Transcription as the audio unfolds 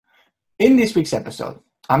In this week's episode,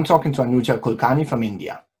 I'm talking to Anuja Kulkani from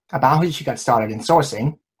India about how she got started in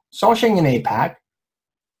sourcing in APAC,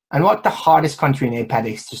 and what the hardest country in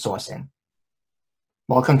APAC is to source in.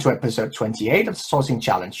 Welcome to episode 28 of the Sourcing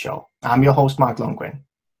Challenge Show. I'm your host, Mark Lundgren.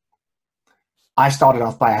 I started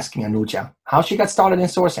off by asking Anuja how she got started in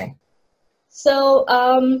sourcing. So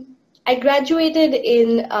I graduated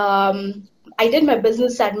I did my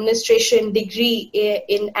business administration degree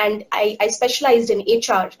and I specialized in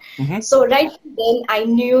HR. Mm-hmm. So right then I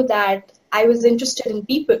knew that I was interested in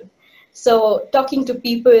people. So talking to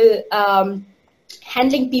people,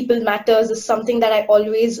 handling people matters is something that I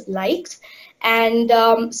always liked. And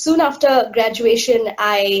soon after graduation,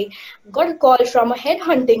 I got a call from a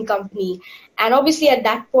headhunting company. And obviously at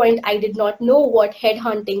that point, I did not know what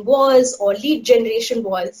headhunting was or lead generation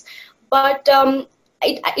was. But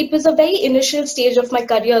it was a very initial stage of my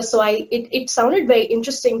career, so it sounded very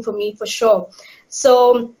interesting for me for sure.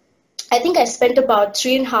 So I think I spent about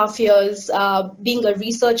 3.5 years being a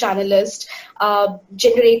research analyst,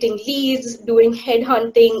 generating leads, doing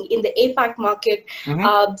headhunting in the APAC market.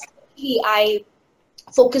 Mm-hmm. I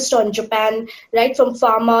focused on Japan, right from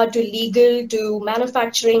pharma to legal to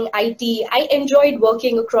manufacturing, IT. I enjoyed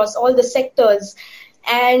working across all the sectors.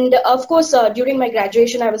 And of course, during my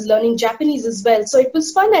graduation, I was learning Japanese as well. So it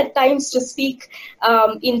was fun at times to speak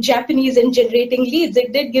in Japanese and generating leads.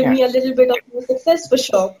 It did give me a little bit of more success for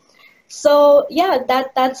sure. So yeah,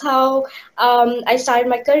 that's how I started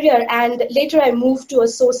my career. And later I moved to a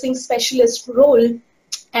sourcing specialist role.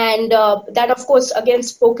 And that, of course, again,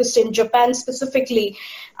 focused in Japan specifically.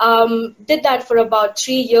 Did that for about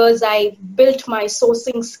 3 years. I built my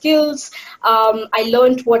sourcing skills. I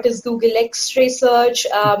learned what is Google X-ray search,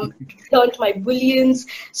 learned my booleans.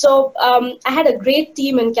 So I had a great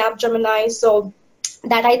team in Capgemini. So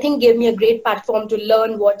that I think gave me a great platform to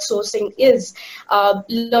learn what sourcing is.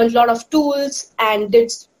 Learned a lot of tools and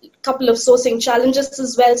did a couple of sourcing challenges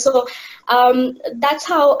as well. So that's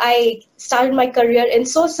how I started my career in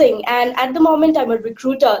sourcing. And at the moment, I'm a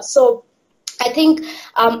recruiter. So I think,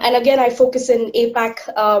 and again, I focus in APAC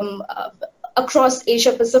across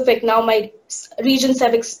Asia Pacific. Now my regions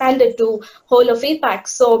have expanded to whole of APAC.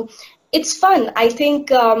 So it's fun. I think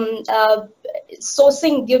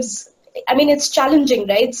sourcing it's challenging,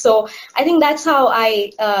 right? So I think that's how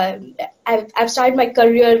I've started my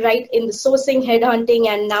career right in the sourcing, headhunting,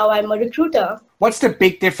 and now I'm a recruiter. What's the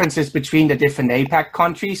big differences between the different APAC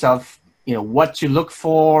countries of, what you look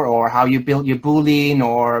for or how you build your boolean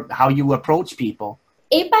or how you approach people?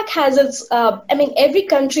 APAC has its, every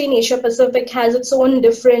country in Asia Pacific has its own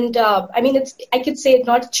different, I could say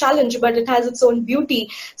not a challenge, but it has its own beauty.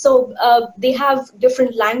 So they have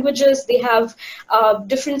different languages, they have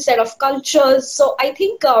different set of cultures. So I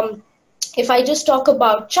think if I just talk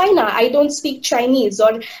about China, I don't speak Chinese,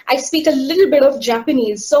 or I speak a little bit of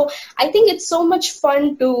Japanese. So I think it's so much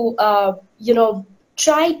fun to,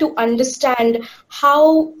 try to understand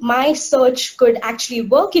how my search could actually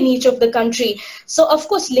work in each of the country. So, of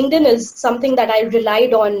course, LinkedIn is something that I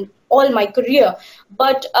relied on all my career.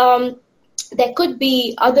 But there could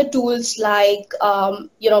be other tools like,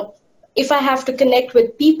 if I have to connect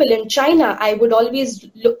with people in China, I will always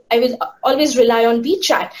rely on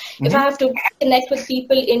WeChat. Mm-hmm. If I have to connect with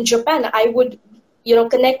people in Japan, I would,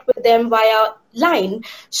 connect with them via Line.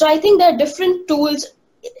 So I think there are different tools.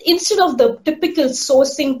 Instead of the typical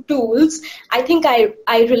sourcing tools, I think I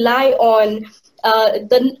rely on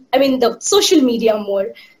the social media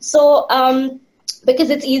more. So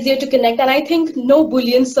because it's easier to connect, and I think no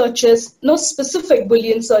specific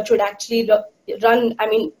Boolean search would actually run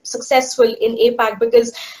successful in APAC,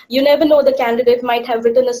 because you never know, the candidate might have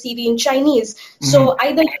written a CV in Chinese. Mm-hmm. So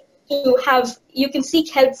either you can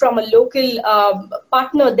seek help from a local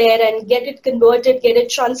partner there and get it converted, get it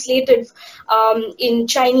translated in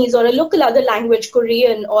Chinese or a local other language,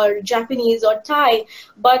 Korean or Japanese or Thai.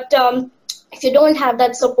 But if you don't have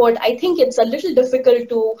that support, I think it's a little difficult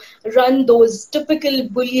to run those typical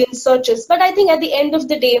Boolean searches. But I think at the end of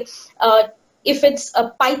the day, if it's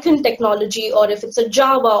a Python technology or if it's a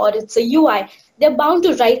Java or it's a UI, they're bound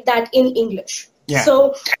to write that in English. Yeah.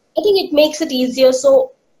 So I think it makes it easier.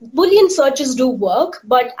 So Boolean searches do work,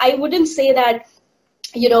 but I wouldn't say that,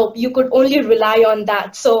 you could only rely on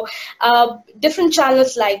that. So different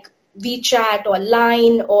channels like WeChat or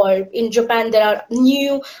Line, or in Japan, there are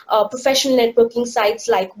new professional networking sites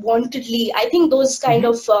like Wantedly. I think those kind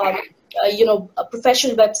of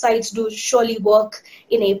professional websites do surely work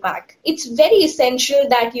in APAC. It's very essential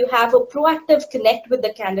that you have a proactive connect with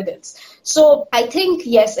the candidates. So I think,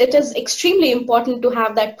 yes, it is extremely important to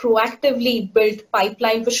have that proactively built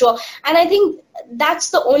pipeline for sure. And I think that's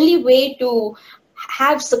the only way to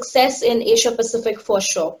have success in Asia Pacific for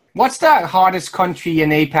sure. What's the hardest country in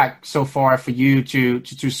APAC so far for you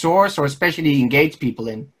to source or especially engage people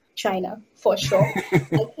in? China, for sure.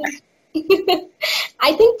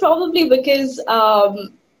 I think probably because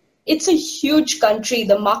it's a huge country.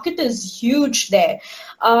 The market is huge there.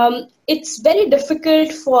 It's very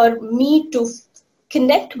difficult for me to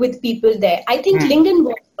connect with people there. I think LinkedIn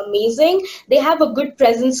was amazing. They have a good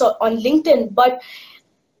presence on LinkedIn, but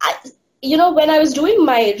when I was doing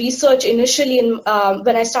my research initially,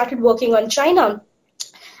 when I started working on China,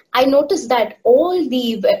 I noticed that all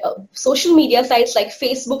the social media sites like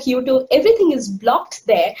Facebook, YouTube, everything is blocked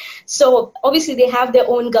there. So obviously they have their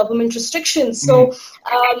own government restrictions. So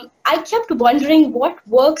I kept wondering what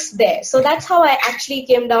works there. So that's how I actually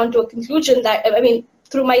came down to a conclusion that,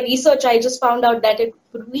 through my research, I just found out that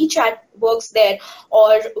WeChat works there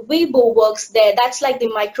or Weibo works there. That's like the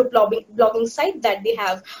micro-blogging site that they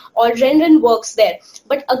have. Or Renren works there.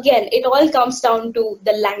 But again, it all comes down to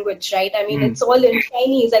the language, right? It's all in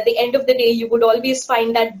Chinese. At the end of the day, you would always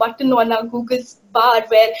find that button on a Google's bar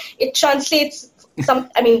where it translates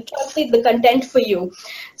translate the content for you.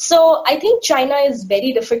 So I think China is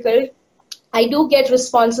very difficult. I do get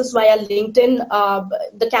responses via LinkedIn.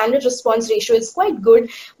 The candidate response ratio is quite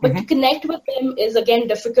good, but to connect with them is again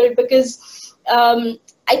difficult because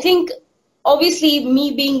I think obviously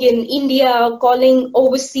me being in India, calling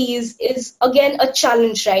overseas is again a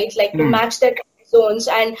challenge, right? Like to match their time zones.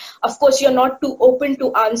 And of course, you're not too open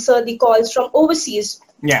to answer the calls from overseas.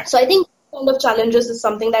 Yeah. So I think kind of challenges is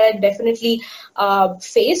something that I definitely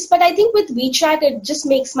face. But I think with WeChat, it just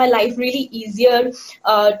makes my life really easier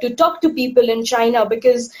to talk to people in China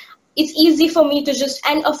because it's easy for me to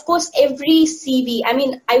and of course, every CV,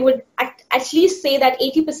 I would at least say that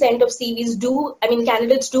 80% of CVs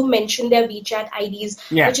candidates do mention their WeChat IDs,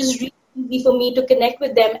 which is really easy for me to connect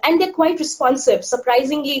with them. And they're quite responsive.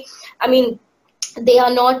 Surprisingly, they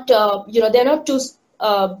are not, they're not too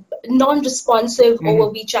non-responsive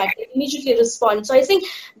over WeChat. They immediately respond. So I think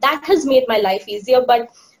that has made my life easier. But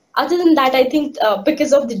other than that, I think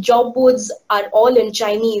because of the job boards are all in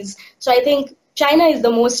Chinese. So I think China is the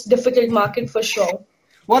most difficult market for sure.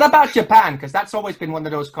 What about Japan? Because that's always been one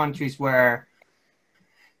of those countries where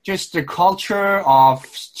just the culture of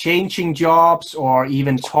changing jobs or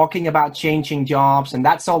even talking about changing jobs. And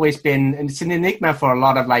that's always been, and it's an enigma for a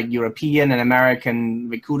lot of like European and American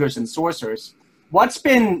recruiters and sourcers. What's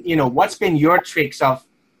been your tricks of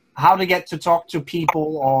how to get to talk to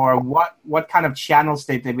people or what kind of channels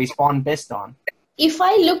they respond best on? If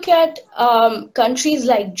I look at countries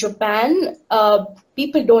like Japan,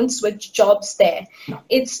 people don't switch jobs there. No.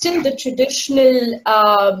 It's still the traditional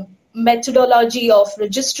methodology of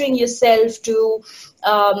registering yourself to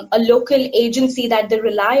a local agency that they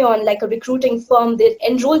rely on, like a recruiting firm. They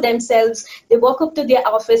enroll themselves, they walk up to their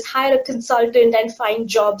office, hire a consultant and find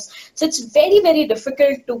jobs. So it's very, very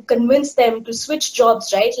difficult to convince them to switch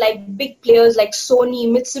jobs, right? Like big players like Sony,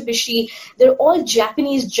 Mitsubishi, they're all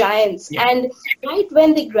Japanese giants. Yeah. And right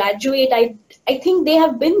when they graduate, I think they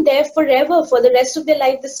have been there forever for the rest of their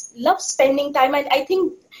life. They love spending time, and I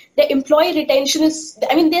think the employee retention is,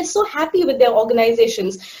 they're so happy with their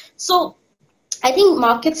organizations. So I think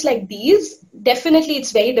markets like these, definitely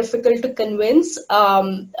it's very difficult to convince,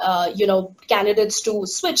 candidates to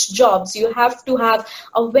switch jobs. You have to have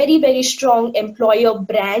a very, very strong employer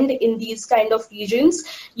brand in these kind of regions.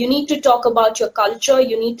 You need to talk about your culture.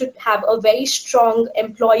 You need to have a very strong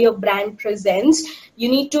employer brand presence. You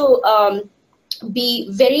need to be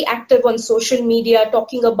very active on social media,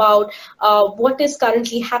 talking about what is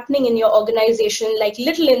currently happening in your organization, like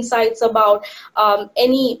little insights about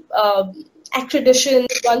any accreditation.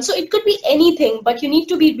 So it could be anything, but you need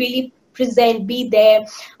to be really present, be there,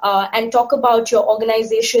 and talk about your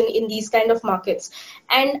organization in these kind of markets.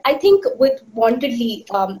 And I think with Wantedly,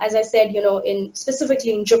 as I said,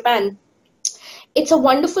 specifically in Japan, it's a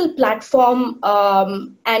wonderful platform,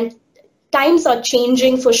 and times are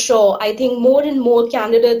changing for sure. I think more and more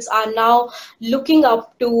candidates are now looking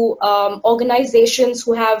up to organizations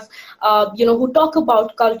who have, who talk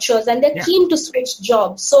about cultures, and they're keen to switch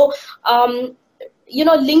jobs. So,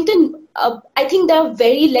 LinkedIn, I think there are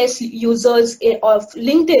very less users of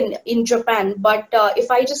LinkedIn in Japan. But if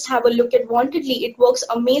I just have a look at Wantedly, it works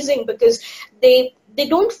amazing because they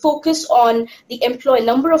don't focus on the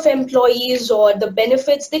number of employees or the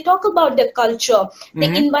benefits. They talk about their culture. They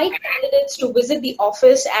invite candidates to visit the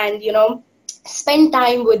office and, spend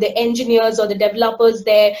time with the engineers or the developers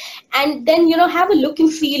there, and then have a look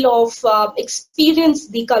and feel of experience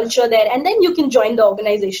the culture there, and then you can join the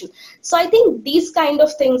organization. So I think these kind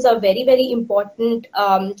of things are very, very important,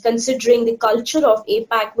 considering the culture of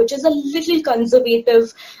APAC, which is a little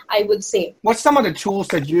conservative, I would say. What's some of the tools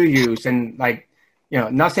that you use? And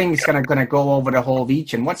nothing's gonna go over the whole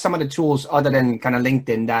region. What's some of the tools other than kind of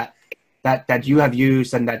LinkedIn that you have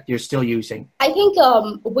used and that you're still using? I think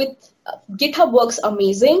with GitHub works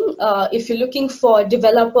amazing. If you're looking for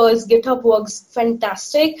developers, GitHub works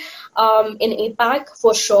fantastic in APAC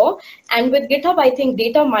for sure. And with GitHub, I think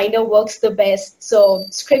data miner works the best. So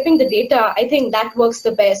scraping the data, I think that works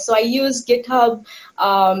the best. So I use GitHub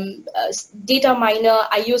data miner.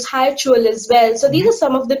 I use HireTool as well. So these are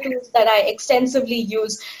some of the tools that I extensively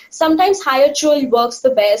use. Sometimes HireTool works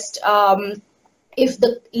the best if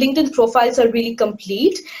the LinkedIn profiles are really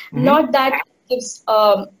complete. Not that gives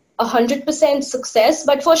 100% success,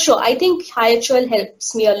 but for sure, I think HireTool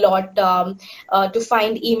helps me a lot to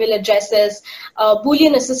find email addresses.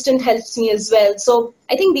 Boolean Assistant helps me as well. So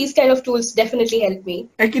I think these kind of tools definitely help me.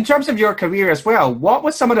 And in terms of your career as well, what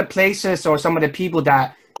were some of the places or some of the people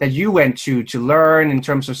that you went to learn in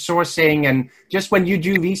terms of sourcing, and just when you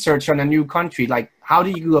do research on a new country, like how do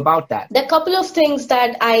you go about that? The couple of things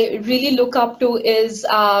that I really look up to is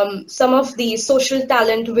some of the social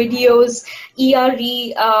talent videos,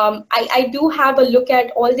 ERE. I do have a look at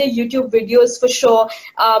all their YouTube videos for sure.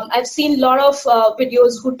 I've seen a lot of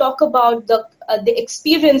videos who talk about the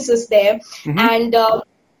experiences there, and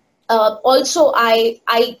also, I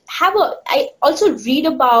also read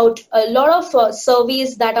about a lot of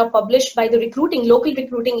surveys that are published by the local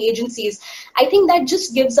recruiting agencies. I think that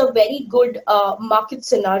just gives a very good market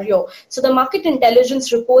scenario. So the market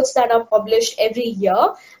intelligence reports that are published every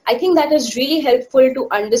year, I think that is really helpful to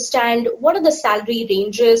understand what are the salary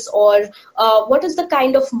ranges, or what is the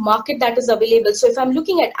kind of market that is available. So if I'm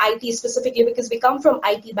looking at IT specifically, because we come from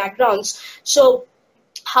IT backgrounds, so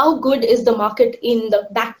how good is the market in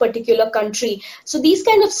that particular country? So these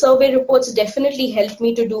kind of survey reports definitely help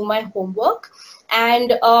me to do my homework.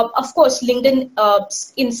 And of course, LinkedIn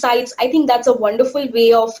Insights, I think that's a wonderful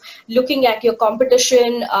way of looking at your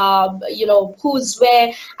competition, who's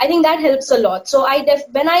where. I think that helps a lot. So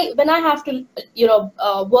when I have to,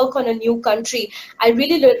 work on a new country, I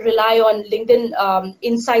really rely on LinkedIn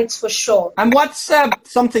Insights for sure. And what's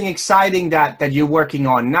something exciting that you're working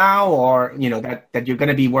on now, or, that you're going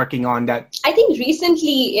to be working on that? I think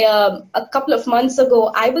recently, a couple of months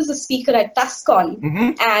ago, I was a speaker at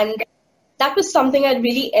TASCON, and that was something I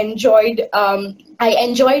really enjoyed. I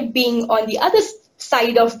enjoyed being on the other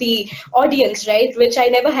side of the audience, right, which I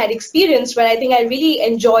never had experienced, but I think I really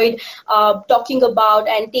enjoyed talking about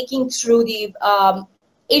and taking through the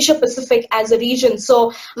Asia Pacific as a region.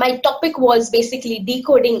 So my topic was basically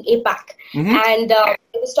decoding APAC, and I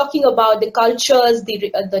was talking about the cultures,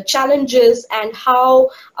 the challenges, and how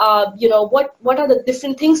what are the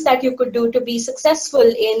different things that you could do to be successful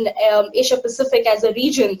in Asia Pacific as a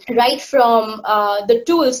region, right from the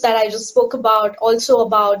tools that I just spoke about, also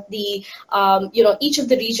about the each of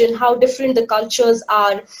the region, how different the cultures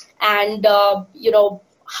are, and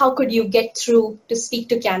how could you get through to speak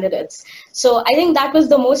to candidates. So I think that was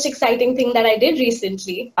the most exciting thing that I did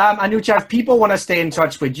recently. Anuja, if people want to stay in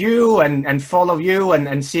touch with you and follow you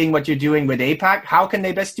and seeing what you're doing with APAC, how can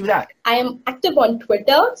they best do that? I am active on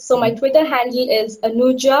Twitter. So my Twitter handle is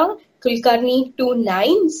Anuja Kulkani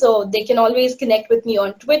 29. So they can always connect with me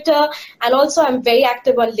on Twitter. And also I'm very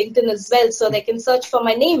active on LinkedIn as well. So they can search for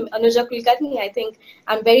my name, Anuja Kulkani. I think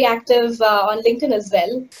I'm very active on LinkedIn as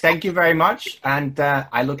well. Thank you very much. And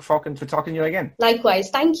I look forward to talking to you again. Likewise.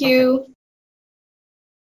 Thank you. Okay.